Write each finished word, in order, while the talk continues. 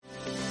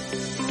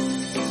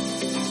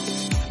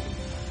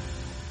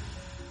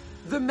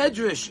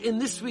Medrash in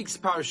this week's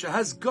parsha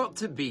has got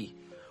to be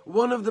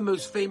one of the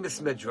most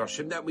famous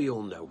Medrashim that we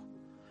all know.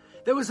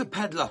 There was a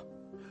peddler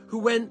who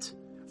went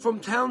from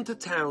town to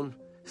town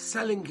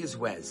selling his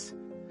wares.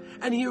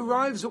 And he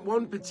arrives at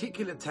one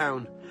particular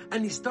town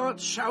and he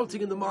starts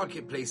shouting in the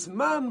marketplace,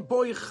 "Man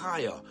boy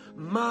chaya,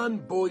 man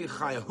boy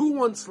chaya. Who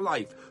wants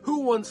life?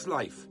 Who wants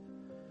life?"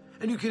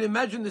 And you can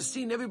imagine the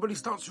scene. Everybody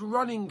starts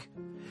running.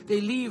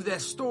 They leave their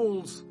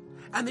stalls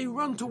and they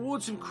run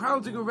towards him,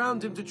 crowding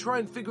around him to try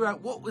and figure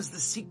out what was the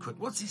secret.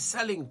 What's he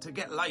selling to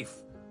get life?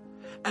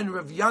 And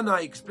Rav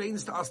Yanai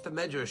explains to us the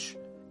Medrash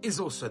is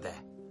also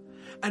there.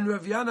 And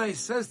Rav Yanai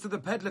says to the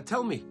peddler,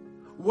 "Tell me,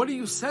 what are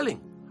you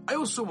selling? I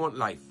also want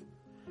life."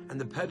 And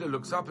the peddler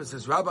looks up and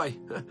says, "Rabbi,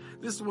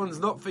 this one's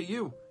not for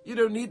you. You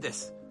don't need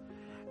this."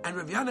 And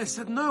Rav Yanai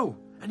said, "No."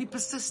 And he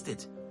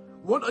persisted.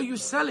 "What are you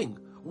selling?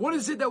 What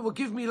is it that will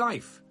give me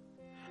life?"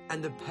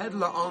 And the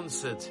peddler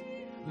answered,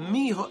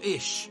 "Mi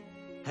ha'ish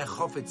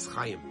hechofetz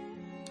chayim."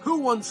 Who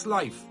wants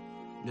life?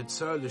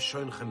 Netzer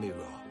l'shon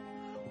chamira.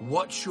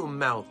 Watch your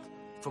mouth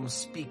from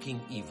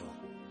speaking evil.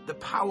 The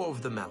power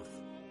of the mouth.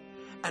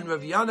 And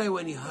Rav Yanai,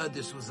 when he heard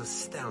this, was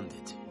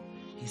astounded.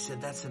 He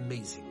said, "That's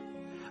amazing.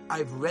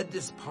 I've read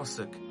this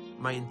pasuk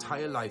my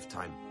entire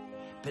lifetime,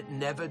 but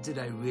never did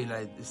I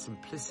realize the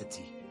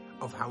simplicity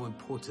of how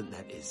important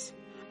that is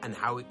and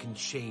how it can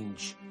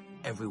change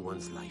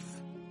everyone's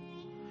life."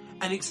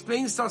 And he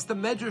explains to us the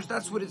Medrash,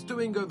 that's what it's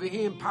doing over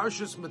here in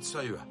Parshas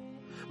Metzora.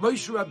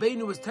 Moshe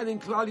Rabbeinu was telling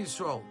Klal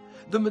Yisrael,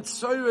 the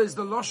Metzora is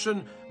the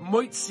Lashon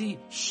Moitzi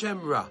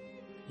Shemra.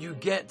 You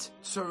get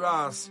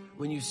tzaras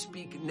when you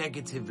speak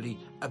negatively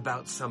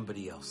about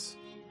somebody else.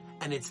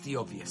 And it's the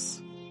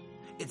obvious.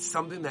 It's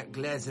something that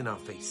glares in our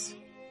face.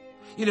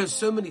 You know,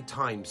 so many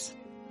times,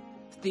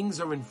 things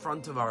are in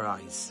front of our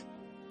eyes,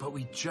 but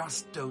we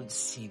just don't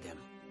see them.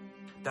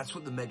 That's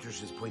what the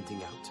Medrash is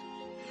pointing out.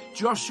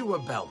 Joshua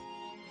Bell,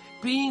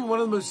 being one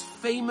of the most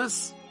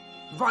famous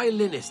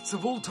violinists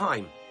of all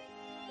time,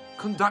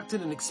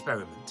 conducted an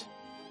experiment.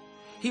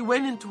 He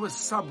went into a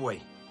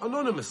subway,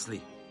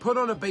 anonymously, put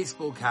on a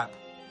baseball cap,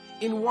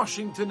 in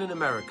Washington in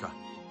America,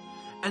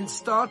 and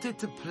started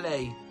to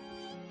play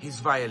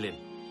his violin.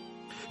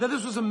 Now,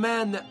 this was a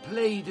man that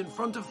played in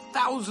front of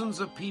thousands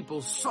of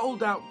people,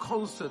 sold out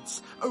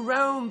concerts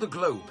around the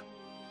globe.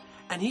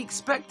 And he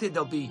expected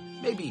there'll be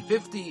maybe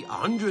 50,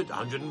 100,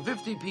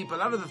 150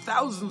 people out of the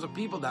thousands of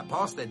people that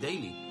pass there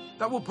daily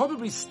that will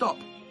probably stop,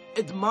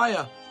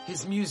 admire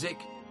his music,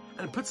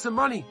 and put some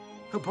money.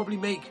 He'll probably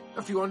make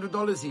a few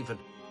 $100s even.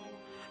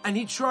 And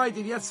he tried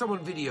it. He had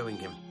someone videoing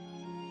him.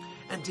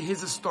 And to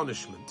his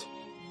astonishment,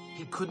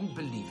 he couldn't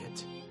believe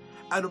it.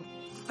 Out of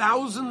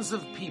thousands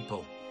of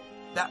people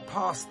that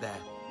passed there,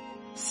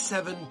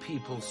 7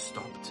 people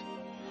stopped.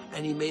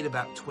 And he made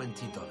about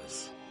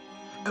 $20.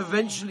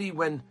 Eventually,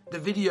 when the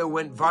video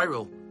went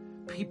viral,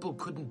 people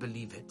couldn't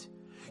believe it.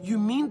 "You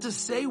mean to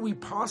say we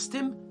passed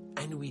him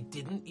and we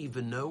didn't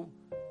even know?"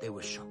 They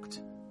were shocked.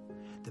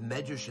 The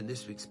Medrash in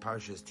this week's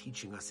parasha is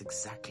teaching us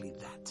exactly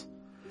that.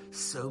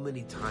 So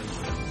many times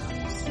in our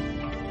lives,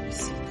 we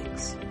see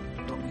things,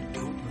 but we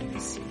don't really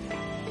see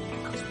them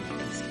because we're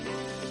busy.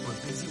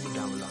 We're busy with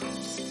our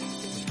lives.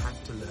 We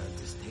have to learn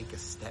to take a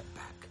step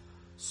back,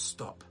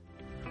 stop,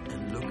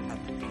 and look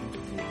at the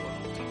beautiful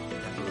world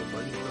that the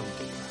Rabboni Shalom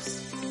gave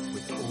us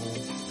with all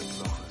the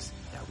brachos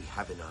that we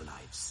have in our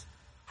lives.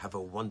 Have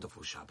a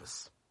wonderful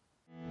Shabbos.